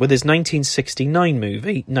movement with his 1969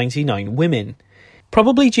 movie, 99 Women.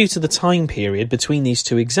 Probably due to the time period between these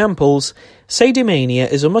two examples, Sadomania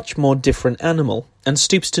is a much more different animal and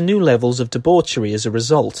stoops to new levels of debauchery as a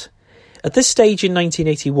result. At this stage in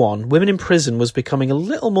 1981, women in prison was becoming a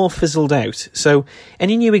little more fizzled out, so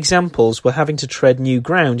any new examples were having to tread new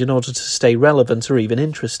ground in order to stay relevant or even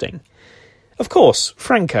interesting. Of course,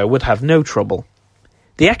 Franco would have no trouble.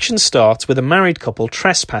 The action starts with a married couple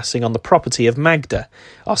trespassing on the property of Magda,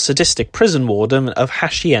 our sadistic prison warden of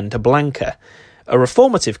Hacienda Blanca, a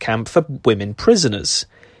reformative camp for women prisoners.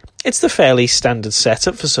 It's the fairly standard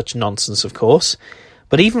setup for such nonsense, of course,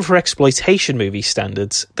 but even for exploitation movie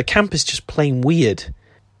standards, the camp is just plain weird.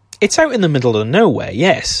 It's out in the middle of nowhere,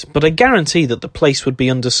 yes, but I guarantee that the place would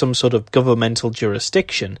be under some sort of governmental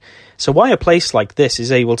jurisdiction, so why a place like this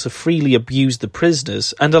is able to freely abuse the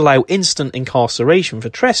prisoners and allow instant incarceration for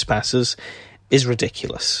trespassers is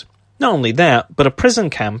ridiculous. Not only that, but a prison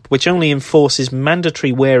camp which only enforces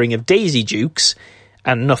mandatory wearing of daisy dukes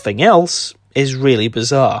and nothing else is really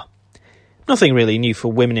bizarre. Nothing really new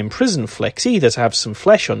for women in prison flicks either to have some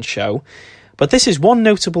flesh on show, but this is one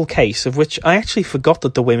notable case of which I actually forgot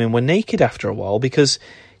that the women were naked after a while because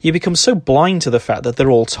you become so blind to the fact that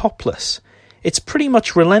they're all topless. It's pretty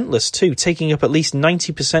much relentless too, taking up at least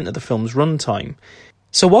 90% of the film's runtime.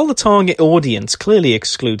 So while the target audience clearly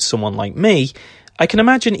excludes someone like me, I can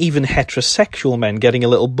imagine even heterosexual men getting a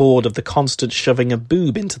little bored of the constant shoving of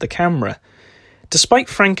boob into the camera. Despite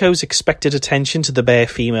Franco's expected attention to the bare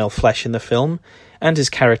female flesh in the film, and his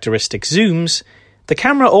characteristic zooms, the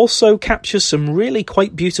camera also captures some really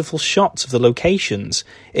quite beautiful shots of the locations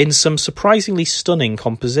in some surprisingly stunning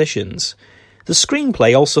compositions. The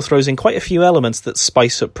screenplay also throws in quite a few elements that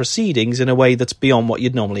spice up proceedings in a way that's beyond what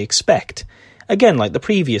you'd normally expect, again like the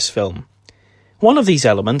previous film. One of these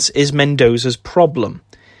elements is Mendoza's problem.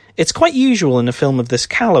 It's quite usual in a film of this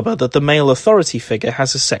calibre that the male authority figure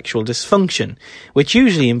has a sexual dysfunction, which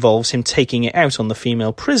usually involves him taking it out on the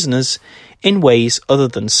female prisoners in ways other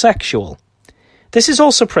than sexual. This is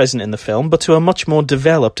also present in the film, but to a much more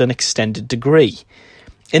developed and extended degree.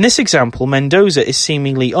 In this example, Mendoza is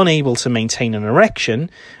seemingly unable to maintain an erection,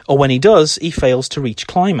 or when he does, he fails to reach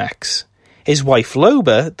climax. His wife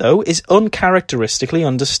Loba, though, is uncharacteristically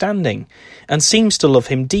understanding, and seems to love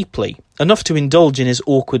him deeply, enough to indulge in his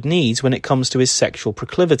awkward needs when it comes to his sexual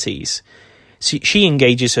proclivities. She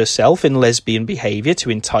engages herself in lesbian behaviour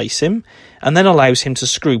to entice him, and then allows him to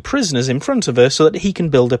screw prisoners in front of her so that he can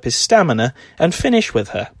build up his stamina and finish with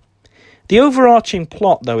her. The overarching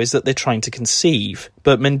plot, though, is that they're trying to conceive,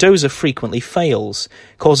 but Mendoza frequently fails,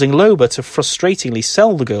 causing Loba to frustratingly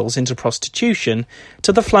sell the girls into prostitution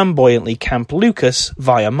to the flamboyantly camp Lucas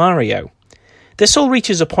via Mario. This all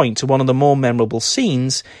reaches a point to one of the more memorable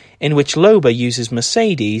scenes in which Loba uses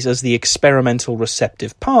Mercedes as the experimental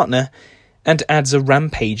receptive partner and adds a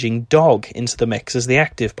rampaging dog into the mix as the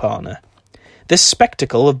active partner. This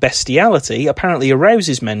spectacle of bestiality apparently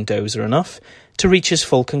arouses Mendoza enough to reach his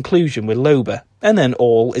full conclusion with Loba, and then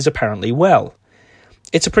all is apparently well.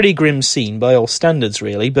 It's a pretty grim scene by all standards,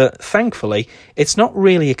 really, but thankfully, it's not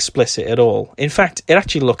really explicit at all. In fact, it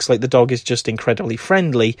actually looks like the dog is just incredibly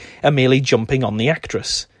friendly and merely jumping on the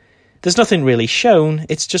actress. There's nothing really shown,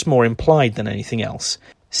 it's just more implied than anything else.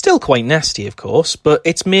 Still quite nasty, of course, but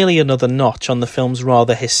it's merely another notch on the film's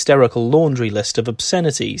rather hysterical laundry list of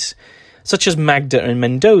obscenities, such as Magda and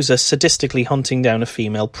Mendoza sadistically hunting down a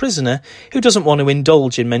female prisoner who doesn't want to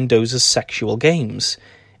indulge in Mendoza's sexual games,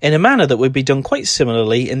 in a manner that would be done quite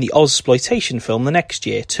similarly in the Ozploitation film the next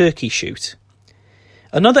year, Turkey Shoot.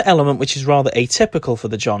 Another element which is rather atypical for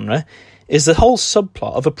the genre is the whole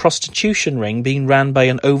subplot of a prostitution ring being ran by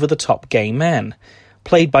an over-the-top gay man,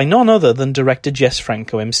 played by none other than director Jess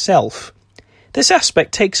Franco himself. This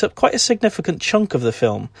aspect takes up quite a significant chunk of the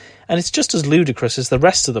film, and it's just as ludicrous as the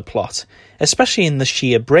rest of the plot, especially in the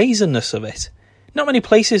sheer brazenness of it. Not many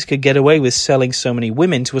places could get away with selling so many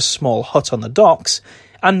women to a small hut on the docks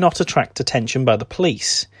and not attract attention by the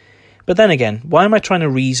police. But then again, why am I trying to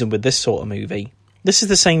reason with this sort of movie? This is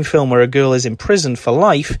the same film where a girl is imprisoned for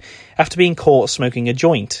life after being caught smoking a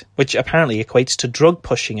joint, which apparently equates to drug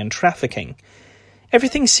pushing and trafficking.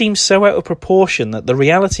 Everything seems so out of proportion that the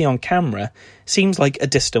reality on camera seems like a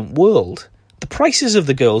distant world. The prices of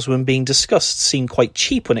the girls when being discussed seem quite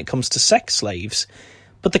cheap when it comes to sex slaves,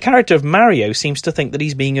 but the character of Mario seems to think that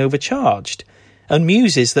he's being overcharged, and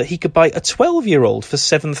muses that he could buy a 12-year-old for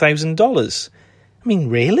 $7,000. I mean,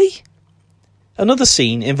 really? Another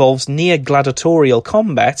scene involves near gladiatorial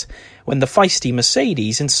combat when the feisty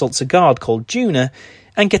Mercedes insults a guard called Juna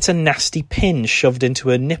and gets a nasty pin shoved into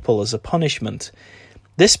her nipple as a punishment.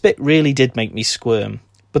 This bit really did make me squirm,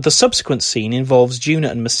 but the subsequent scene involves Juna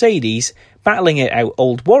and Mercedes battling it out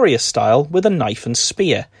old warrior style with a knife and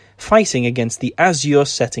spear, fighting against the azure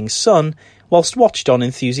setting sun whilst watched on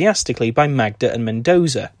enthusiastically by Magda and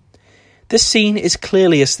Mendoza. This scene is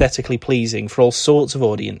clearly aesthetically pleasing for all sorts of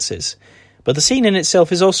audiences, but the scene in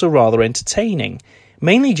itself is also rather entertaining,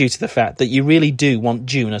 mainly due to the fact that you really do want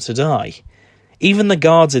Juna to die. Even the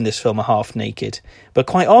guards in this film are half naked, but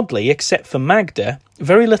quite oddly, except for Magda,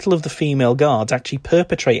 very little of the female guards actually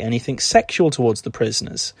perpetrate anything sexual towards the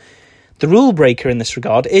prisoners. The rule breaker in this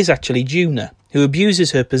regard is actually Juna, who abuses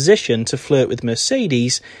her position to flirt with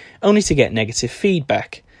Mercedes, only to get negative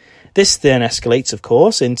feedback. This then escalates, of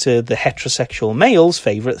course, into the heterosexual male's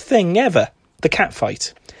favourite thing ever, the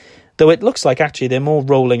catfight, though it looks like actually they're more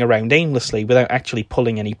rolling around aimlessly without actually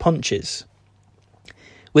pulling any punches.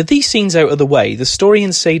 With these scenes out of the way, the story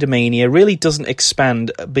in Sadomania really doesn't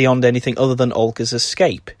expand beyond anything other than Olga's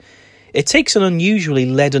escape. It takes an unusually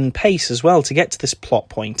leaden pace as well to get to this plot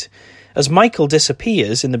point, as Michael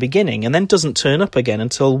disappears in the beginning and then doesn't turn up again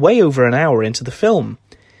until way over an hour into the film.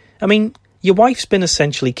 I mean, your wife's been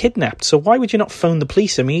essentially kidnapped, so why would you not phone the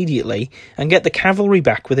police immediately and get the cavalry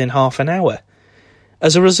back within half an hour?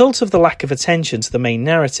 As a result of the lack of attention to the main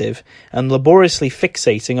narrative and laboriously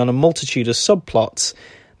fixating on a multitude of subplots,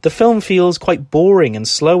 the film feels quite boring and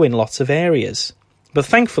slow in lots of areas. But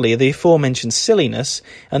thankfully the aforementioned silliness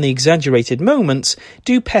and the exaggerated moments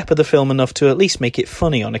do pepper the film enough to at least make it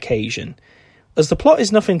funny on occasion. As the plot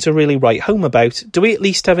is nothing to really write home about, do we at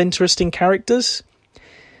least have interesting characters?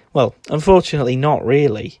 Well, unfortunately not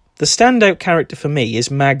really. The standout character for me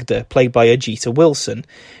is Magda, played by Ajita Wilson,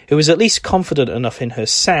 who is at least confident enough in her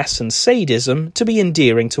sass and sadism to be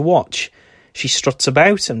endearing to watch. She struts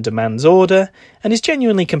about and demands order, and is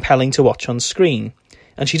genuinely compelling to watch on screen.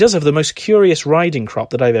 And she does have the most curious riding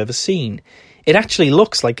crop that I've ever seen. It actually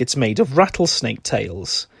looks like it's made of rattlesnake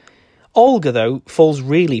tails. Olga, though, falls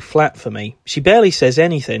really flat for me. She barely says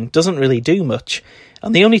anything, doesn't really do much,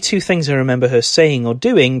 and the only two things I remember her saying or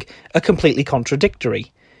doing are completely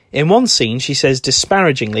contradictory. In one scene, she says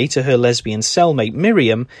disparagingly to her lesbian cellmate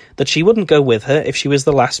Miriam that she wouldn't go with her if she was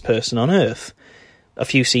the last person on Earth. A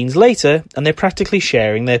few scenes later, and they're practically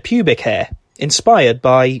sharing their pubic hair, inspired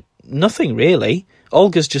by nothing really.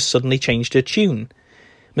 Olga's just suddenly changed her tune.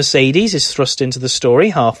 Mercedes is thrust into the story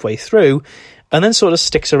halfway through, and then sort of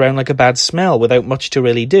sticks around like a bad smell without much to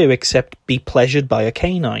really do except be pleasured by a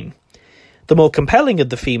canine. The more compelling of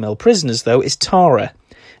the female prisoners, though, is Tara,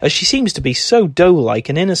 as she seems to be so doe-like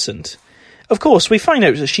and innocent. Of course, we find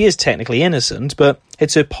out that she is technically innocent, but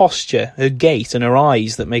it's her posture, her gait, and her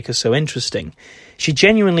eyes that make her so interesting. She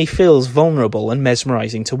genuinely feels vulnerable and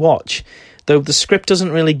mesmerising to watch, though the script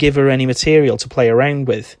doesn't really give her any material to play around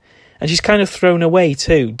with. And she's kind of thrown away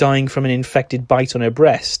too, dying from an infected bite on her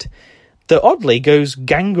breast, that oddly goes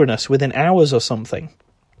gangrenous within hours or something.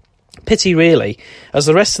 Pity really, as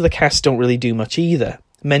the rest of the cast don't really do much either.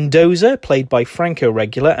 Mendoza, played by Franco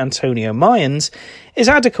regular Antonio Mayans, is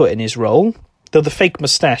adequate in his role, though the fake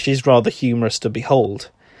moustache is rather humorous to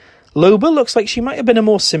behold. Loba looks like she might have been a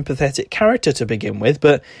more sympathetic character to begin with,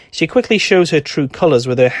 but she quickly shows her true colours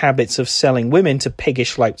with her habits of selling women to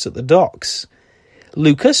piggish louts at the docks.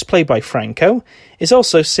 Lucas, played by Franco, is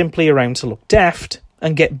also simply around to look daft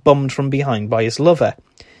and get bummed from behind by his lover,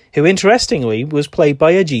 who interestingly was played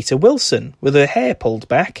by Ajita Wilson, with her hair pulled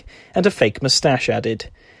back and a fake moustache added.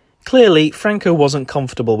 Clearly, Franco wasn't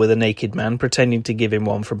comfortable with a naked man pretending to give him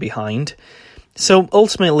one from behind, so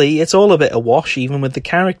ultimately it's all a bit awash even with the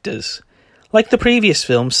characters. Like the previous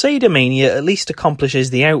film, Sadomania at least accomplishes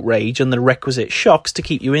the outrage and the requisite shocks to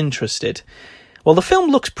keep you interested. While the film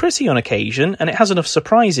looks pretty on occasion, and it has enough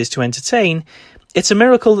surprises to entertain, it's a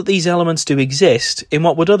miracle that these elements do exist in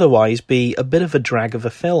what would otherwise be a bit of a drag of a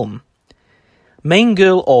film. Main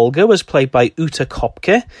girl Olga was played by Uta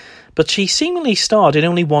Kopke, but she seemingly starred in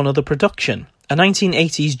only one other production, a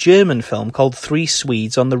 1980s German film called Three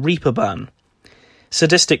Swedes on the Reeperbahn.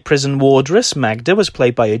 Sadistic prison wardress Magda was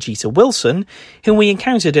played by Ajita Wilson, whom we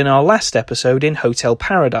encountered in our last episode in Hotel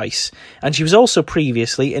Paradise, and she was also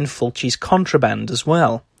previously in Fulci's Contraband as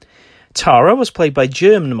well. Tara was played by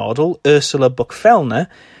German model Ursula Buchfellner,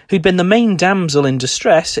 who'd been the main damsel in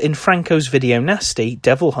distress in Franco's video nasty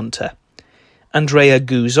Devil Hunter. Andrea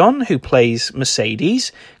Guzon, who plays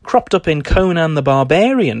Mercedes, cropped up in Conan the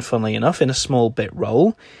Barbarian, funnily enough, in a small bit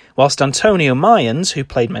role, whilst Antonio Mayans, who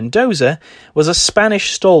played Mendoza, was a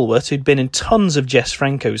Spanish stalwart who'd been in tons of Jess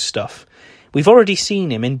Franco's stuff. We've already seen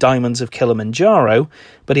him in Diamonds of Kilimanjaro,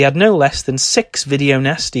 but he had no less than 6 video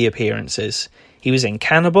nasty appearances. He was in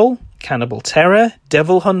Cannibal, Cannibal Terror,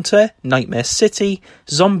 Devil Hunter, Nightmare City,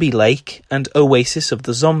 Zombie Lake, and Oasis of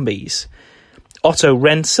the Zombies. Otto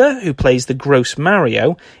Renzer, who plays the gross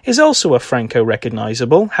Mario, is also a Franco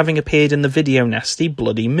recognisable, having appeared in the video nasty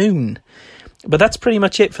Bloody Moon. But that's pretty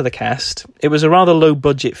much it for the cast. It was a rather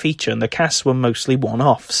low-budget feature, and the casts were mostly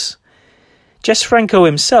one-offs. Jess Franco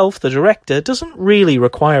himself, the director, doesn't really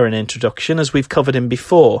require an introduction, as we've covered him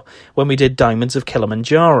before, when we did Diamonds of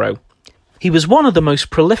Kilimanjaro. He was one of the most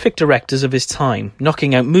prolific directors of his time,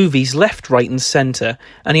 knocking out movies left, right and centre,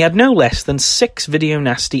 and he had no less than 6 video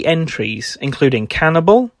nasty entries, including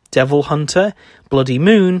Cannibal, Devil Hunter, Bloody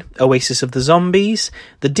Moon, Oasis of the Zombies,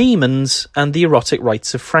 The Demons, and The Erotic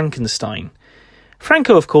Rites of Frankenstein.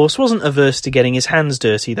 Franco, of course, wasn't averse to getting his hands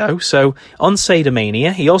dirty, though, so on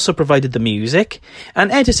Sadomania he also provided the music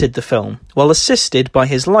and edited the film, while assisted by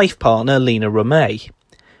his life partner Lena Romay.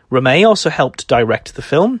 Romay also helped direct the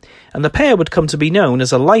film, and the pair would come to be known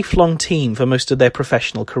as a lifelong team for most of their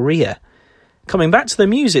professional career. Coming back to the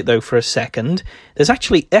music, though, for a second, there's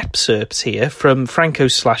actually excerpts here from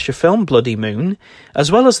Franco's slasher film Bloody Moon,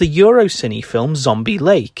 as well as the Eurocine film Zombie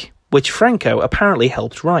Lake, which Franco apparently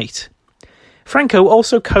helped write. Franco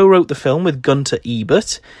also co-wrote the film with Gunter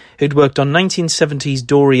Ebert, who'd worked on 1970's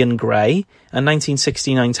Dorian Gray and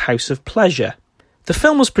 1969's House of Pleasure. The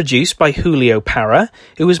film was produced by Julio Parra,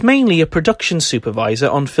 who was mainly a production supervisor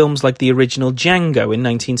on films like the original Django in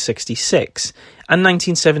 1966 and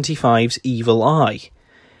 1975's Evil Eye.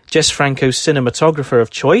 Jess Franco's cinematographer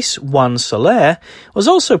of choice, Juan Soler, was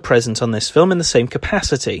also present on this film in the same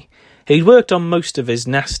capacity. He'd worked on most of his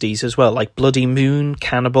nasties as well, like Bloody Moon,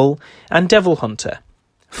 Cannibal, and Devil Hunter.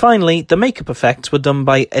 Finally, the makeup effects were done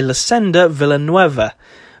by Elisenda Villanueva,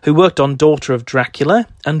 who worked on Daughter of Dracula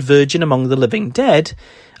and Virgin Among the Living Dead,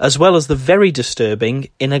 as well as the very disturbing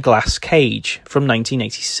In a Glass Cage from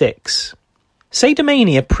 1986.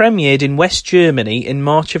 Sadomania premiered in West Germany in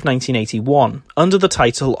March of 1981 under the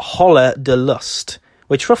title Hölle der Lust,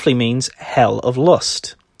 which roughly means Hell of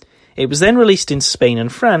Lust. It was then released in Spain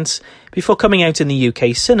and France before coming out in the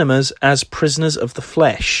UK cinemas as Prisoners of the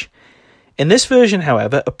Flesh. In this version,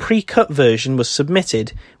 however, a pre-cut version was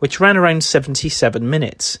submitted which ran around 77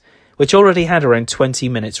 minutes, which already had around 20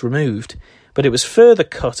 minutes removed, but it was further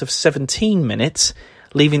cut of 17 minutes,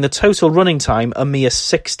 leaving the total running time a mere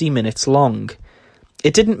 60 minutes long.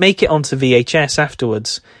 It didn't make it onto VHS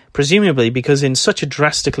afterwards, presumably because in such a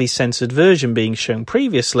drastically censored version being shown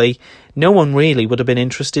previously, no one really would have been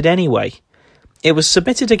interested anyway. It was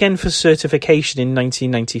submitted again for certification in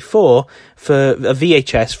 1994 for a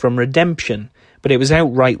VHS from Redemption, but it was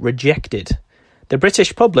outright rejected. The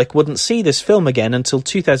British public wouldn't see this film again until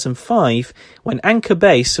 2005, when Anchor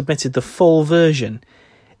Bay submitted the full version.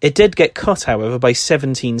 It did get cut, however, by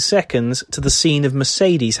 17 seconds to the scene of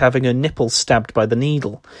Mercedes having her nipple stabbed by the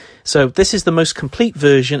needle. So this is the most complete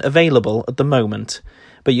version available at the moment.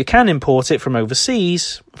 But you can import it from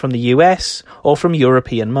overseas, from the US, or from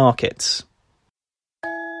European markets.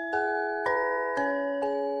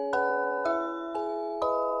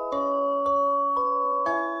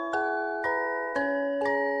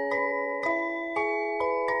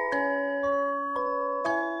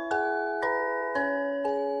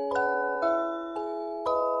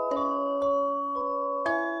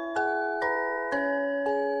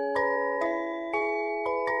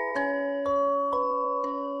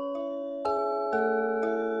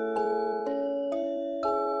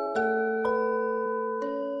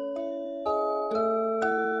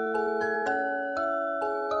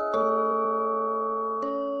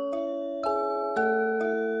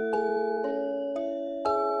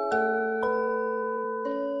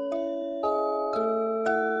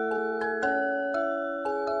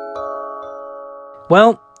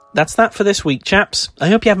 Well, that's that for this week, chaps. I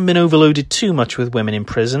hope you haven't been overloaded too much with women in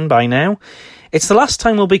prison by now. It's the last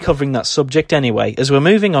time we'll be covering that subject anyway, as we're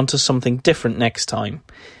moving on to something different next time.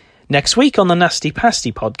 Next week on the Nasty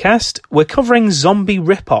Pasty podcast, we're covering zombie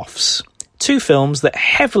rip-offs. 2 films that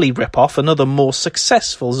heavily rip off another more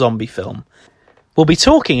successful zombie film. We'll be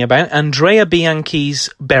talking about Andrea Bianchi's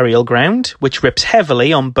Burial Ground, which rips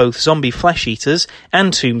heavily on both zombie flesh eaters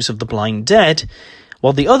and Tombs of the Blind Dead,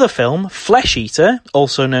 while the other film, Flesh Eater,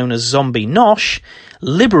 also known as Zombie Nosh,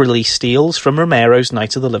 liberally steals from Romero's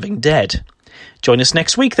Night of the Living Dead. Join us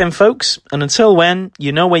next week then, folks, and until when,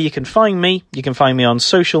 you know where you can find me. You can find me on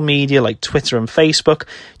social media like Twitter and Facebook.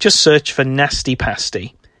 Just search for Nasty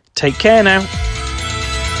Pasty. Take care now.